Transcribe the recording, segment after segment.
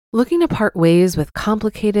Looking to part ways with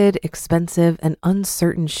complicated, expensive, and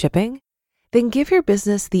uncertain shipping? Then give your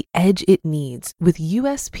business the edge it needs with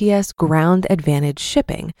USPS Ground Advantage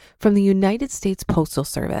shipping from the United States Postal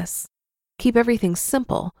Service. Keep everything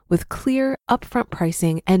simple with clear, upfront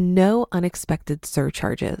pricing and no unexpected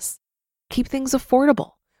surcharges. Keep things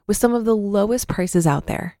affordable with some of the lowest prices out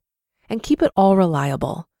there. And keep it all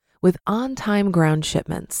reliable with on-time ground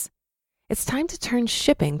shipments. It's time to turn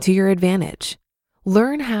shipping to your advantage.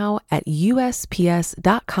 Learn how at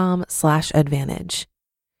USPS.com/advantage.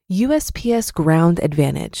 USPS Ground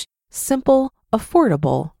Advantage. Simple,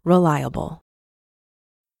 affordable, reliable.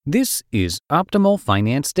 This is Optimal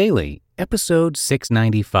Finance Daily, episode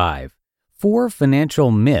 695, 4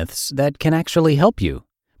 Financial Myths That Can Actually Help You,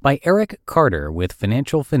 by Erik Carter with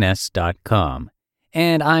FinancialFinesse.com.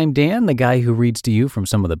 And I'm Dan, the guy who reads to you from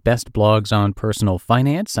some of the best blogs on personal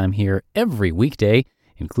finance. I'm here every weekday,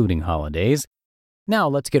 including holidays. Now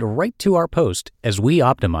let's get right to our post as we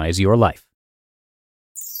optimize your life.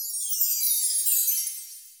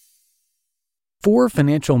 4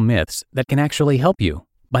 Financial Myths That Can Actually Help You,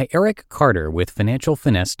 by Erik Carter with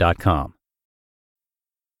FinancialFinesse.com.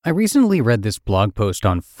 I recently read this blog post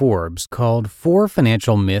on Forbes called 4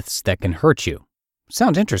 Financial Myths That Can Hurt You.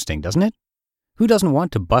 Sounds interesting, doesn't it? Who doesn't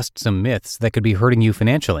want to bust some myths that could be hurting you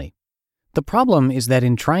financially? The problem is that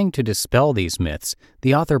in trying to dispel these myths,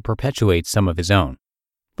 the author perpetuates some of his own.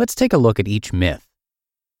 Let's take a look at each myth.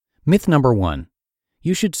 Myth number 1.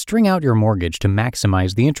 You should string out your mortgage to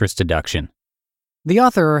maximize the interest deduction. The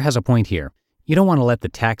author has a point here. You don't want to let the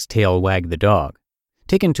tax tail wag the dog.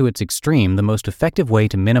 Taken to its extreme, the most effective way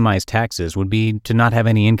to minimize taxes would be to not have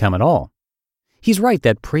any income at all. He's right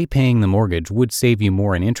that prepaying the mortgage would save you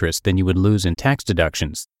more in interest than you would lose in tax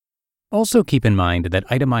deductions. Also keep in mind that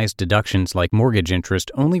itemized deductions like mortgage interest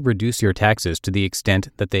only reduce your taxes to the extent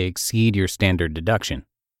that they exceed your standard deduction.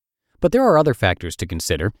 But there are other factors to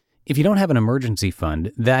consider. If you don't have an emergency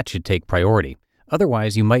fund, that should take priority.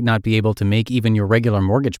 Otherwise, you might not be able to make even your regular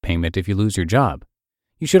mortgage payment if you lose your job.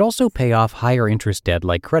 You should also pay off higher interest debt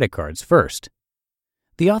like credit cards first.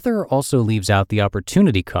 The author also leaves out the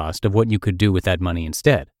opportunity cost of what you could do with that money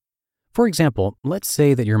instead. For example, let's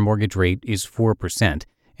say that your mortgage rate is 4%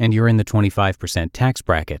 and you're in the 25% tax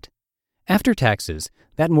bracket. After taxes,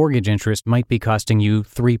 that mortgage interest might be costing you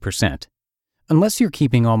 3%. Unless you're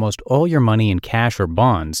keeping almost all your money in cash or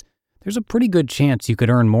bonds, there's a pretty good chance you could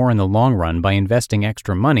earn more in the long run by investing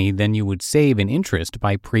extra money than you would save in interest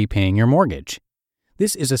by prepaying your mortgage.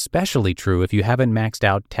 This is especially true if you haven't maxed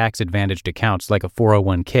out tax-advantaged accounts like a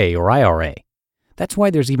 401k or IRA. That's why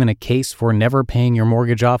there's even a case for never paying your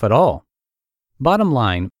mortgage off at all. Bottom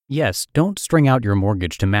line, yes, don't string out your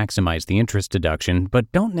mortgage to maximize the interest deduction,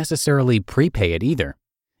 but don't necessarily prepay it either.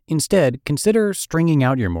 Instead, consider stringing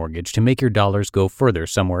out your mortgage to make your dollars go further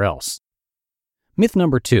somewhere else. Myth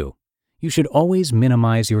number 2. You should always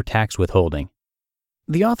minimize your tax withholding.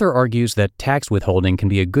 The author argues that tax withholding can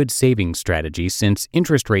be a good savings strategy since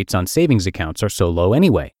interest rates on savings accounts are so low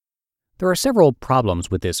anyway. There are several problems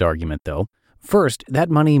with this argument, though. First, that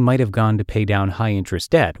money might have gone to pay down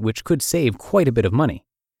high-interest debt, which could save quite a bit of money.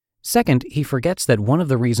 Second, he forgets that one of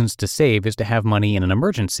the reasons to save is to have money in an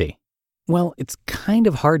emergency. Well, it's kind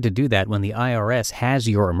of hard to do that when the IRS has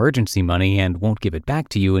your emergency money and won't give it back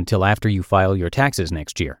to you until after you file your taxes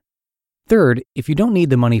next year. Third, if you don't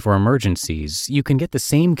need the money for emergencies, you can get the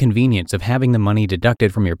same convenience of having the money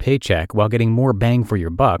deducted from your paycheck while getting more bang for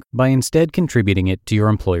your buck by instead contributing it to your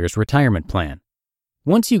employer's retirement plan.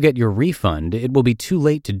 Once you get your refund, it will be too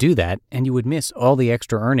late to do that, and you would miss all the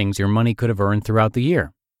extra earnings your money could have earned throughout the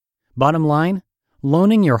year. Bottom line,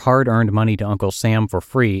 loaning your hard-earned money to Uncle Sam for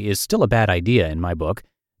free is still a bad idea in my book.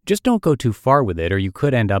 Just don't go too far with it or you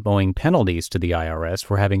could end up owing penalties to the IRS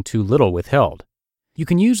for having too little withheld. You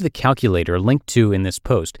can use the calculator linked to in this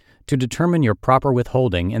post to determine your proper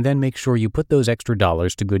withholding and then make sure you put those extra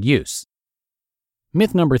dollars to good use.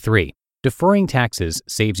 Myth number 3. Deferring taxes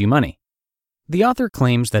saves you money. The author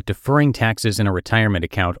claims that deferring taxes in a retirement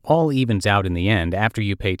account all evens out in the end after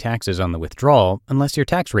you pay taxes on the withdrawal unless your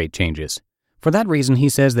tax rate changes. For that reason, he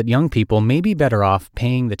says that young people may be better off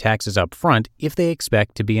paying the taxes up front if they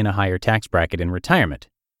expect to be in a higher tax bracket in retirement.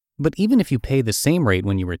 But even if you pay the same rate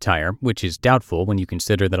when you retire, which is doubtful when you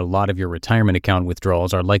consider that a lot of your retirement account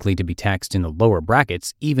withdrawals are likely to be taxed in the lower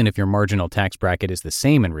brackets, even if your marginal tax bracket is the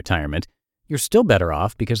same in retirement, you're still better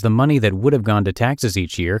off because the money that would have gone to taxes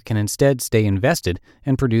each year can instead stay invested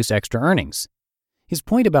and produce extra earnings. His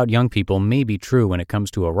point about young people may be true when it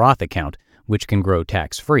comes to a Roth account, which can grow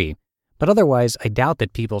tax-free, but otherwise I doubt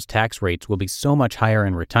that people's tax rates will be so much higher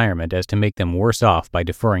in retirement as to make them worse off by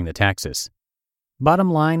deferring the taxes.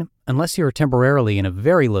 Bottom line, unless you're temporarily in a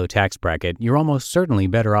very low tax bracket, you're almost certainly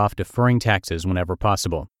better off deferring taxes whenever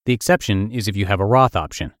possible. The exception is if you have a Roth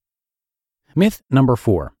option. Myth number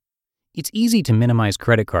 4. It's easy to minimize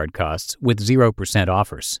credit card costs with 0%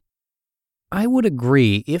 offers. I would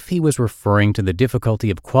agree if he was referring to the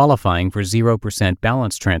difficulty of qualifying for 0%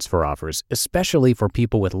 balance transfer offers, especially for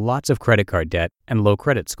people with lots of credit card debt and low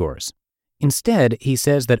credit scores. Instead, he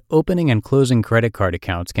says that opening and closing credit card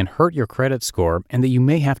accounts can hurt your credit score and that you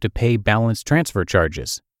may have to pay balance transfer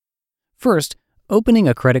charges. First, opening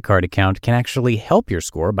a credit card account can actually help your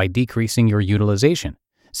score by decreasing your utilization.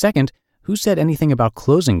 Second, who said anything about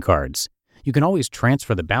closing cards? You can always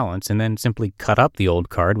transfer the balance and then simply cut up the old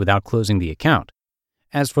card without closing the account.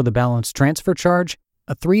 As for the balance transfer charge,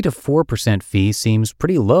 a 3 to 4% fee seems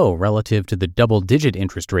pretty low relative to the double-digit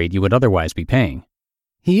interest rate you would otherwise be paying.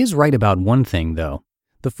 He is right about one thing, though.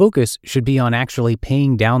 The focus should be on actually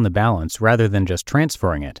paying down the balance rather than just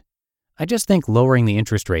transferring it. I just think lowering the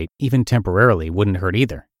interest rate, even temporarily, wouldn't hurt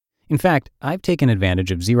either. In fact, I've taken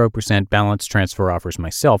advantage of 0% balance transfer offers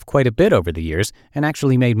myself quite a bit over the years and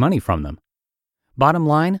actually made money from them. Bottom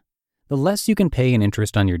line, the less you can pay in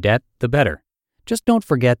interest on your debt, the better. Just don't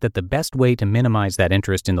forget that the best way to minimize that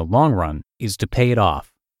interest in the long run is to pay it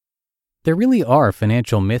off. There really are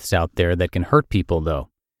financial myths out there that can hurt people, though.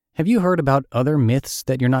 Have you heard about other myths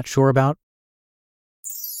that you're not sure about?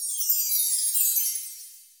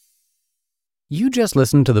 You just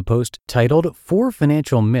listened to the post titled 4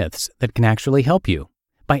 Financial Myths That Can Actually Help You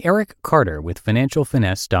by Erik Carter with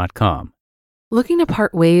FinancialFinesse.com. Looking to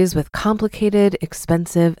part ways with complicated,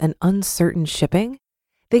 expensive, and uncertain shipping?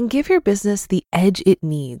 Then give your business the edge it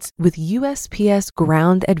needs with USPS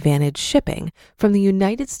Ground Advantage shipping from the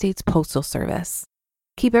United States Postal Service.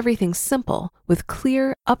 Keep everything simple with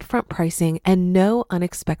clear, upfront pricing and no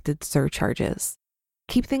unexpected surcharges.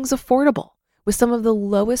 Keep things affordable with some of the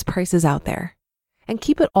lowest prices out there. And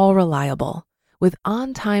keep it all reliable with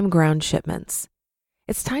on-time ground shipments.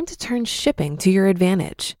 It's time to turn shipping to your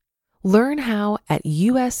advantage. Learn how at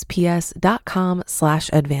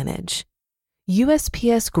USPS.com/advantage.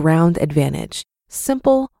 USPS Ground Advantage.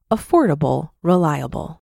 Simple, affordable,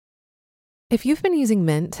 reliable. If you've been using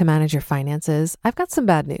Mint to manage your finances, I've got some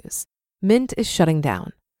bad news. Mint is shutting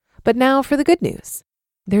down. But now for the good news.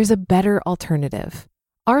 There's a better alternative.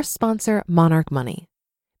 Our sponsor, Monarch Money.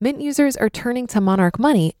 Mint users are turning to Monarch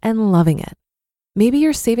Money and loving it. Maybe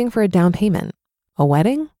you're saving for a down payment, a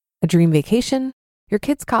wedding, a dream vacation, your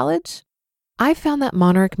kids' college. I've found that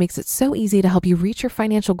Monarch makes it so easy to help you reach your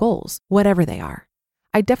financial goals, whatever they are.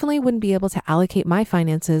 I definitely wouldn't be able to allocate my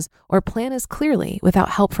finances or plan as clearly without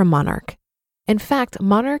help from Monarch. In fact,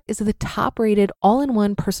 Monarch is the top-rated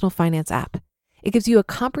all-in-one personal finance app. It gives you a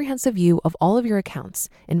comprehensive view of all of your accounts,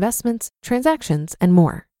 investments, transactions, and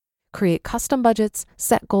more. Create custom budgets,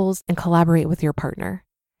 set goals, and collaborate with your partner.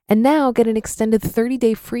 And now get an extended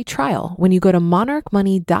 30-day free trial when you go to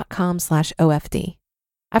monarchmoney.com/OFD.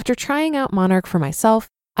 After trying out Monarch for myself,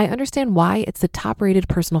 I understand why it's the top-rated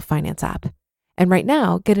personal finance app. And right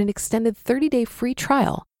now, get an extended 30-day free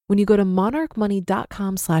trial when you go to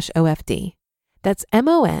monarchmoney.com/OFD. That's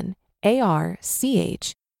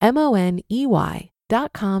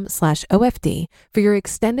monarchmoney.com/OFD for your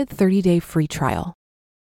extended 30-day free trial.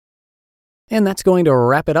 And that's going to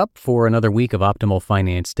wrap it up for another week of Optimal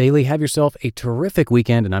Finance Daily. Have yourself a terrific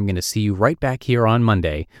weekend, and I'm going to see you right back here on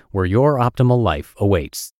Monday, where your optimal life awaits.